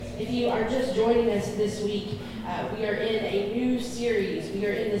If you are just joining us this week, we are in a new series. We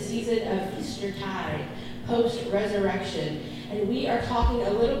are in the season of Eastertide, post-resurrection, and we are talking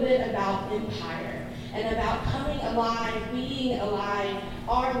a little bit about empire and about coming alive, being alive,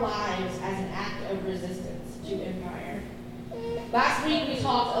 our lives as an act of resistance to empire. Last week we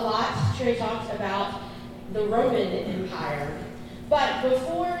talked a lot, Trey talked about the Roman Empire, but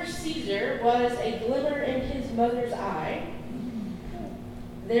before Caesar was a glimmer in his mother's eye,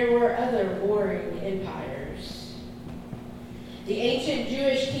 there were other warring empires. The ancient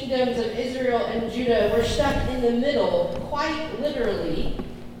Jewish kingdoms of Israel and Judah were stuck in the middle, quite literally,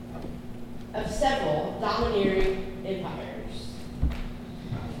 of several domineering empires.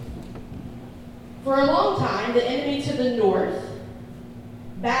 For a long time, the enemy to the north,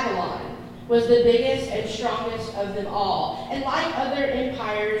 Babylon, was the biggest and strongest of them all. And like other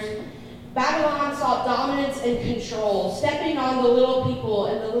empires, Babylon sought dominance and control, stepping on the little people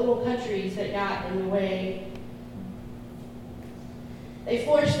and the little countries that got in the way. They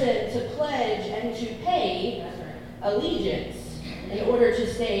forced them to pledge and to pay allegiance in order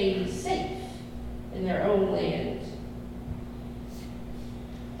to stay safe in their own land.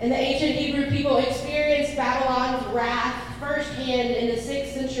 And the ancient Hebrew people experienced Babylon's wrath firsthand in the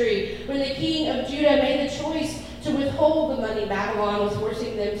 6th century when the king of Judah made the choice to withhold the money Babylon was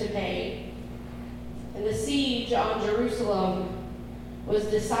forcing them to pay. And the siege on Jerusalem was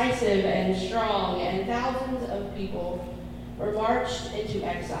decisive and strong, and thousands of people were marched into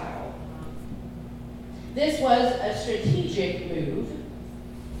exile. This was a strategic move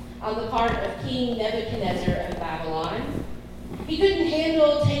on the part of King Nebuchadnezzar of Babylon. He couldn't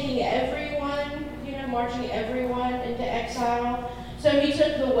handle taking everyone, marching everyone into exile. So he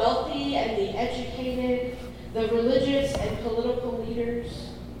took the wealthy and the educated, the religious and political leaders,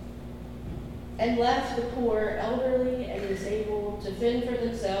 and left the poor, elderly, and disabled to fend for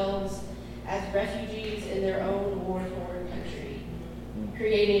themselves as refugees in their own war-torn country,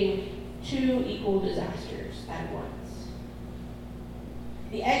 creating two equal disasters at once.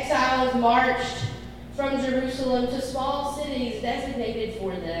 The exiles marched from Jerusalem to small cities designated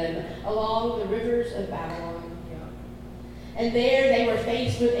for them along the rivers of Babylon. And there they were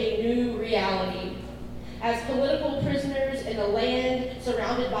faced with a new reality. As political prisoners in a land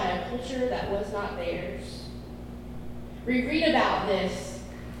surrounded by a culture that was not theirs. We read about this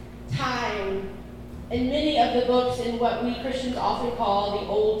time in many of the books in what we Christians often call the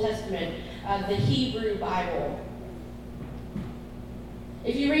Old Testament, the Hebrew Bible.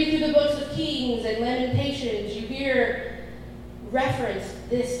 If you read through the books of Kings and Lamentations, you hear reference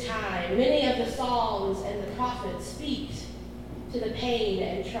this time. Many of the Psalms and the prophets speak to the pain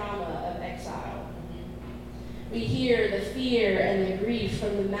and trauma of exile. We hear the fear and the grief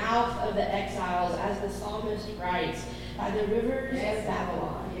from the mouth of the exiles as the psalmist writes, by the rivers of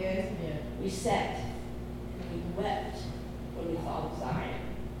Babylon, we sat and we wept when we thought of Zion.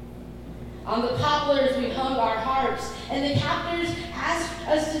 On the poplars we hung our harps, and the captors asked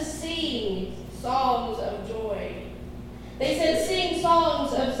us to sing songs of joy. They said, sing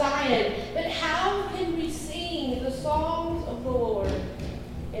songs of Zion, but how can we sing the songs of the Lord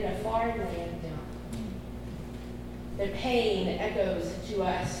in a foreign land? Their pain echoes to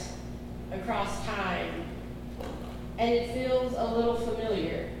us across time, and it feels a little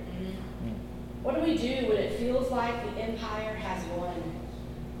familiar. What do we do when it feels like the empire has won?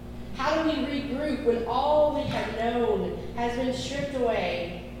 How do we regroup when all we have known has been stripped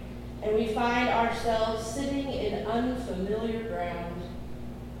away and we find ourselves sitting in unfamiliar ground,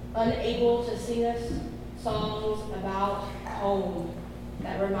 unable to sing us songs about home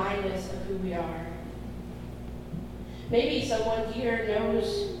that remind us of who we are? Maybe someone here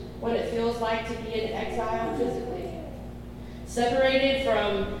knows what it feels like to be in exile physically, separated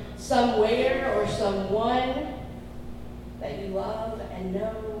from somewhere or someone that you love and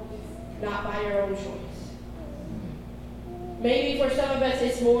know, not by your own choice. Maybe for some of us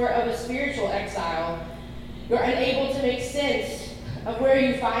it's more of a spiritual exile. You're unable to make sense of where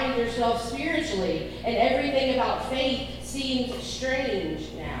you find yourself spiritually, and everything about faith seems strange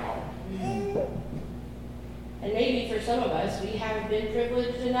now. And maybe for some of us, we have been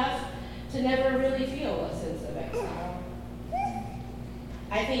privileged enough to never really feel a sense of exile.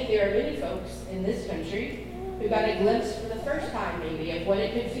 I think there are many folks in this country who got a glimpse for the first time maybe of what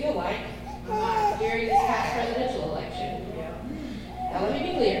it could feel like during this past presidential election. Now let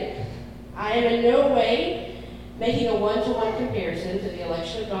me be clear. I am in no way making a one-to-one comparison to the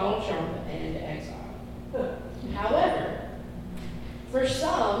election of Donald Trump and exile. However, for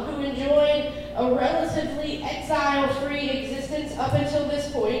some who enjoyed a relatively exile-free existence up until this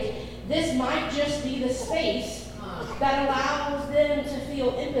point, this might just be the space that allows them to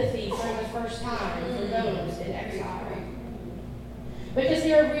feel empathy for the first time for those in exile. Because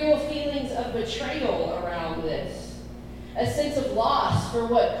there are real feelings of betrayal around this. A sense of loss for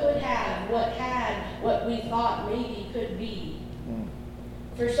what could have, what had, what we thought maybe could be.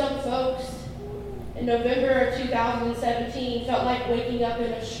 For some folks, in November of 2017 felt like waking up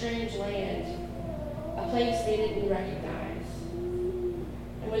in a strange land, a place they didn't recognize.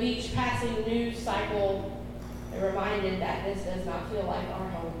 And with each passing news cycle, they're reminded that this does not feel like our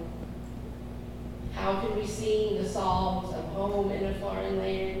home. How can we sing the songs of home in a foreign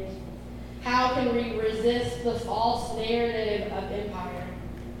land? How can we resist the false narrative of empire?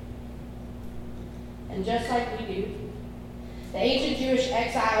 And just like we do, the ancient Jewish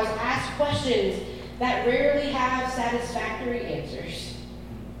exiles asked questions that rarely have satisfactory answers.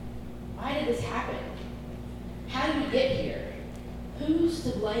 Why did this happen? How did we get here? Who's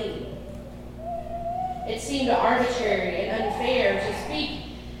to blame? It seemed arbitrary and unfair to speak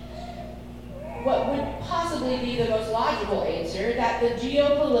what would possibly be the most logical answer, that the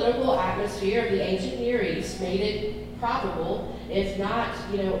geopolitical atmosphere of the ancient Near East made it probable, if not,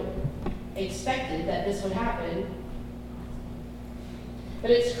 expected, that this would happen.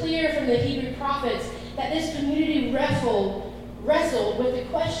 But it's clear from the Hebrew prophets that this community wrestled with the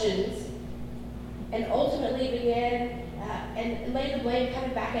questions and ultimately began and laid the blame kind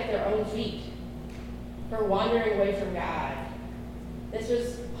of back at their own feet for wandering away from God. This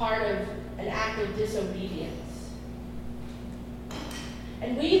was part of an act of disobedience.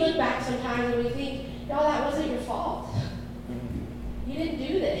 And we look back sometimes and we think, y'all, that wasn't your fault. You didn't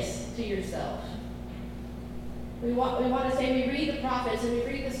do this to yourself. We want to say, we read the prophets and we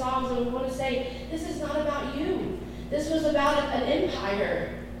read the Psalms and we want to say, this is not about you. This was about an empire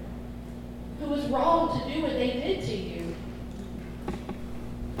who was wrong to do what they did to you.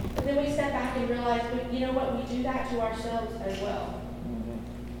 And then we step back and realize, but you know what? We do that to ourselves as well.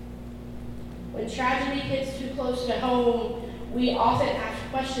 When tragedy hits too close to home, we often ask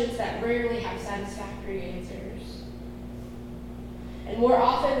questions that rarely have satisfactory answers. And more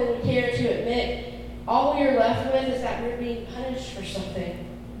often than we care to admit, all we are left with is that we're being punished for something.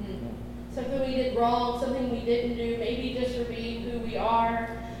 Something we did wrong, something we didn't do, maybe just for being who we are.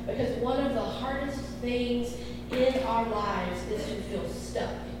 Because one of the hardest things in our lives is to feel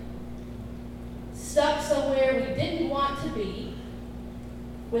stuck. Stuck somewhere we didn't want to be,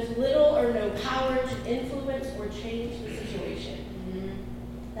 with little or no power to influence or change the situation.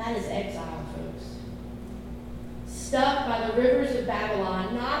 That is exile, folks. Stuck by the rivers of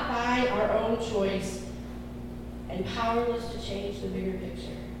Babylon, not by our own choice, and powerless to change the bigger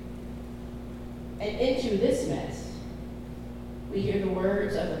picture. And into this mess, we hear the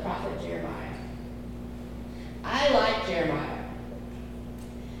words of the prophet Jeremiah. I like Jeremiah.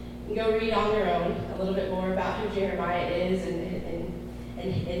 You can go read on your own a little bit more about who Jeremiah is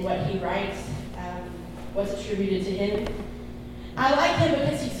and what he writes, what's attributed to him. I like him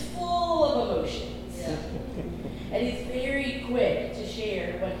because he's full of emotions. Yeah. And he's very quick to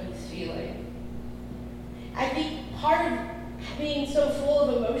share what he's feeling. I think part of being so full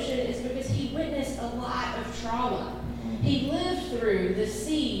of emotion is because he witnessed a lot of trauma. He lived through the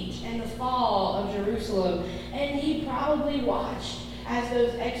siege and the fall of Jerusalem, and he probably watched as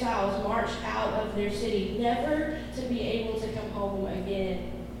those exiles marched out of their city, never to be able to come home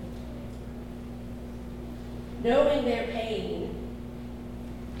again. Knowing their pain,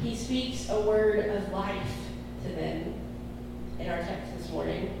 he speaks a word of life to them in our text this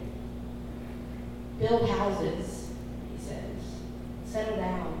morning. Build houses, he says. Settle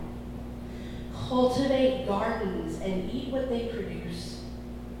down. Cultivate gardens and eat what they produce.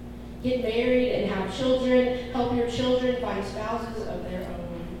 Get married and have children. Help your children find spouses of their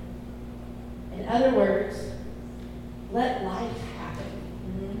own. In other words, let life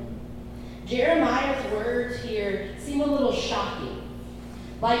happen. Jeremiah's words here seem a little shocking.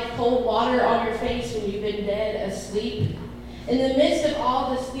 Like cold water on your face when you've been dead asleep. In the midst of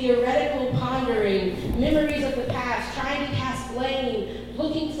all this theoretical pondering, memories of the past, trying to cast blame,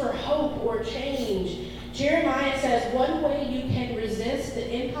 looking for hope or change, Jeremiah says one way you can resist the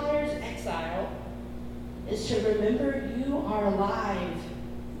empire's exile is to remember you are alive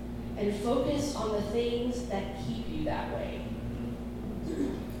and focus on the things that keep you that way.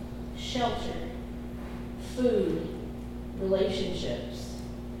 Shelter, food, relationships,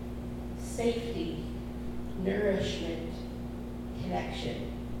 safety, nourishment,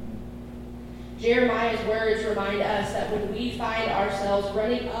 connection. Jeremiah's words remind us that when we find ourselves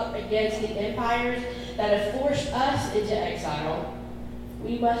running up against the empires that have forced us into exile,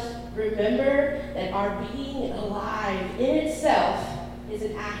 we must remember that our being alive in itself is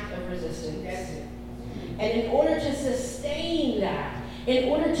an act of resistance. And in order to sustain that, in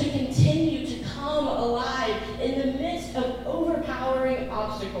order to continue to come alive in the midst of overpowering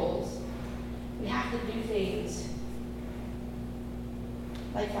obstacles, we have to do things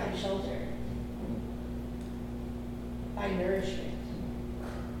like find shelter, find nourishment,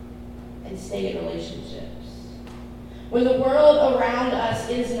 and stay in relationships. When the world around us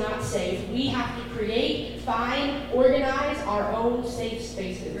is not safe, we have to create, find, organize our own safe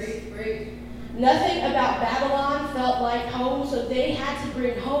spaces. Great. Nothing about Babylon felt like home, so they had to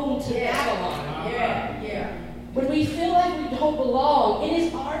bring home to Babylon. Yeah. When we feel like we don't belong, it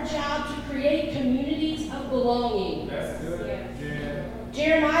is our job to create communities of belonging. That's good. Yeah.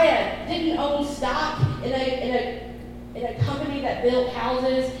 Jeremiah didn't own stock in a company that built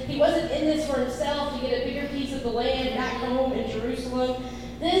houses. He wasn't in this for himself to get a bigger piece of the land back home in Jerusalem.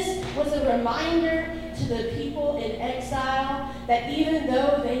 This was a reminder to the people in exile that even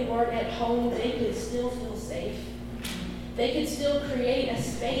though they weren't at home, they could still feel safe. They could still create a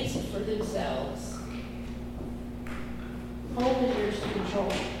space for themselves. Home is yours to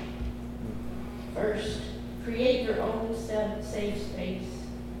control. First, create your own safe space.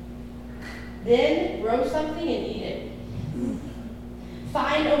 Then, grow something and eat it.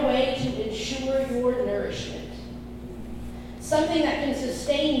 Find a way to ensure your nourishment. Something that can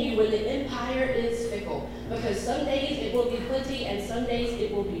sustain you when the empire is fickle. Because some days it will be plenty and some days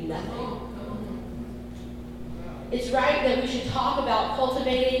it will be nothing. It's right that we should talk about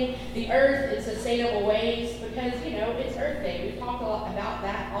cultivating the earth in sustainable ways because, it's Earth Day. We've talked a lot about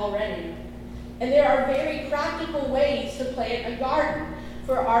that already. And there are very practical ways to plant a garden.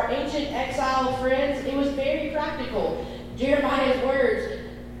 For our ancient exile friends, it was very practical. Jeremiah's words,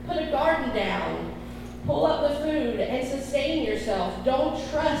 put a garden down, pull up the food, and sustain yourself. Don't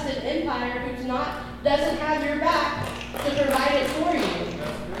trust an empire who doesn't have your back to provide it for you.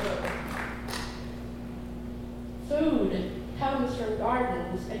 Food comes from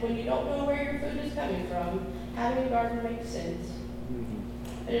gardens, and when you don't know where your food is coming from, having a garden makes sense.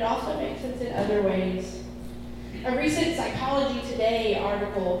 But it also makes sense in other ways. A recent Psychology Today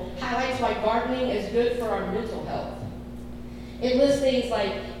article highlights why gardening is good for our mental health. It lists things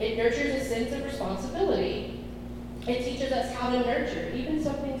like it nurtures a sense of responsibility. It teaches us how to nurture, even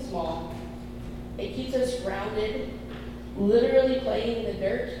something small. It keeps us grounded. Literally playing in the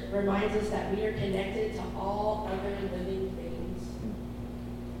dirt reminds us that we are connected to all other living things.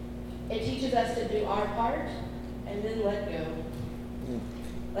 It teaches us to do our part and then let go.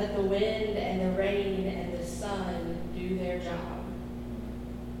 Let the wind and the rain and the sun do their job.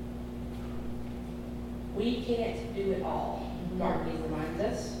 We can't do it all, gardening reminds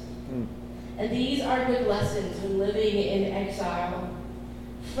us. And these are good lessons when living in exile.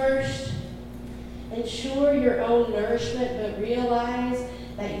 First, ensure your own nourishment, but realize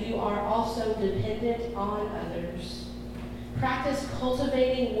that you are also dependent on others. Practice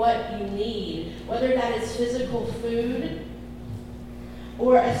cultivating what you need, whether that is physical food,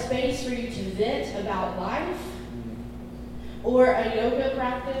 or a space for you to vent about life, or a yoga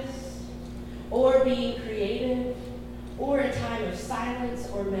practice, or being creative, or a time of silence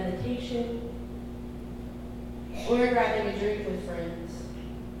or meditation, or grabbing a drink with friends.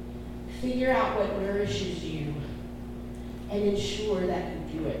 Figure out what nourishes you and ensure that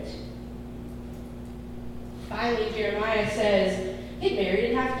you do it. Finally, Jeremiah says, get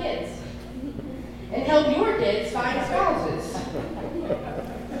married and have kids. And help your kids find spouses.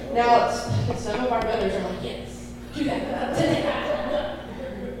 Now, some of our mothers are like, yes, do that.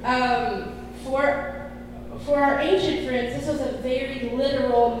 For our ancient friends, this was a very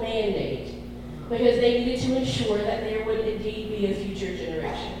literal mandate because they needed to ensure that there would indeed be a future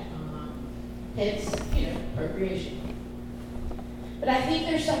generation. Hence, procreation. But I think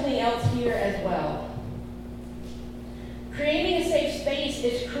there's something else here as well. Creating a safe space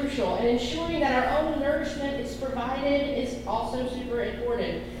is crucial, and ensuring that our own nourishment is provided is also super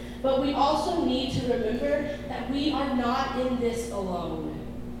important. But we also need to remember that we are not in this alone.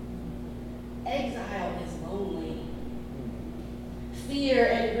 Exile is lonely. Fear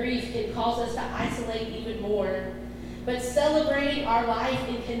and grief can cause us to isolate even more. But celebrating our life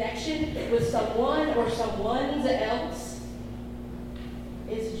in connection with someone or someone's else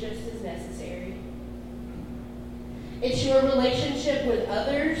is just as necessary. It's your relationship with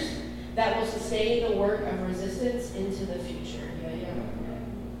others that will sustain the work of resistance into the future.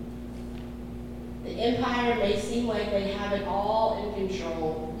 The empire may seem like they have it all in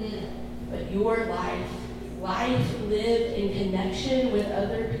control, but your life lived in connection with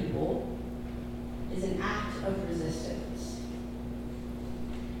other people, is an act of resistance.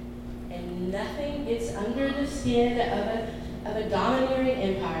 And nothing gets under the skin of a domineering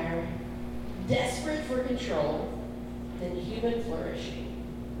empire, desperate for control than human flourishing.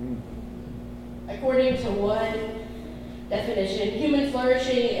 According to one definition, human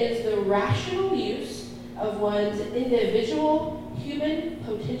flourishing is the rational use of one's individual human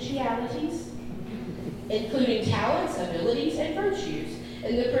potentialities, including talents, abilities, and virtues,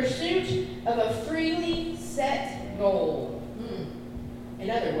 in the pursuit of a freely set goal. In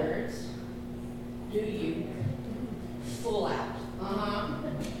other words, do you full out.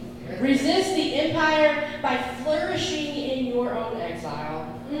 Resist the empire by flourishing in your own exile.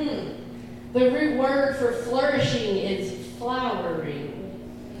 The root word for flourishing is flowering.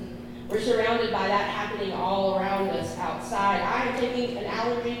 We're surrounded by that happening all around us outside. I am taking an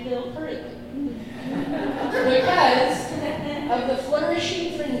allergy pill currently because of the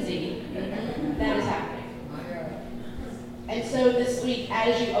flourishing frenzy that is happening. And so this week,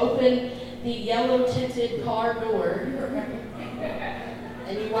 as you open the yellow-tinted car door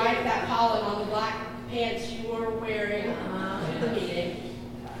and you wipe that pollen on the black pants you were wearing to the meeting,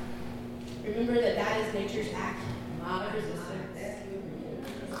 remember that that is nature's act of resistance.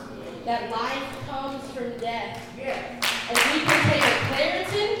 That life comes from death. And we can take a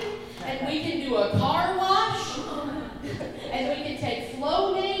Claritin, and we can do a car wash, and we can take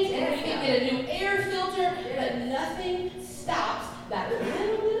Flonase, and we can get a new air filter, but nothing stops that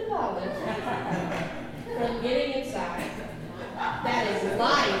little bit of pollen from getting inside. That is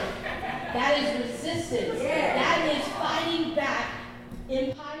life. That is resistance. That is fighting back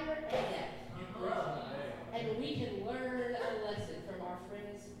empire and death. And we can learn a lesson from our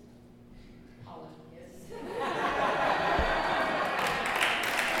friends, pollen.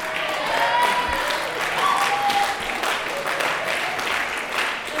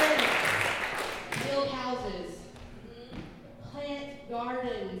 Build houses, plant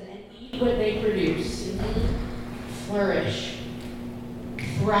gardens, and eat what they produce. Flourish,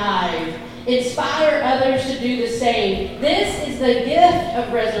 thrive, inspire others to do the same. This is the gift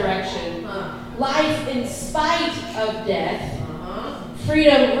of resurrection. Life in spite of death.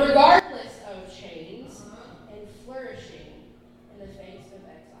 Freedom regardless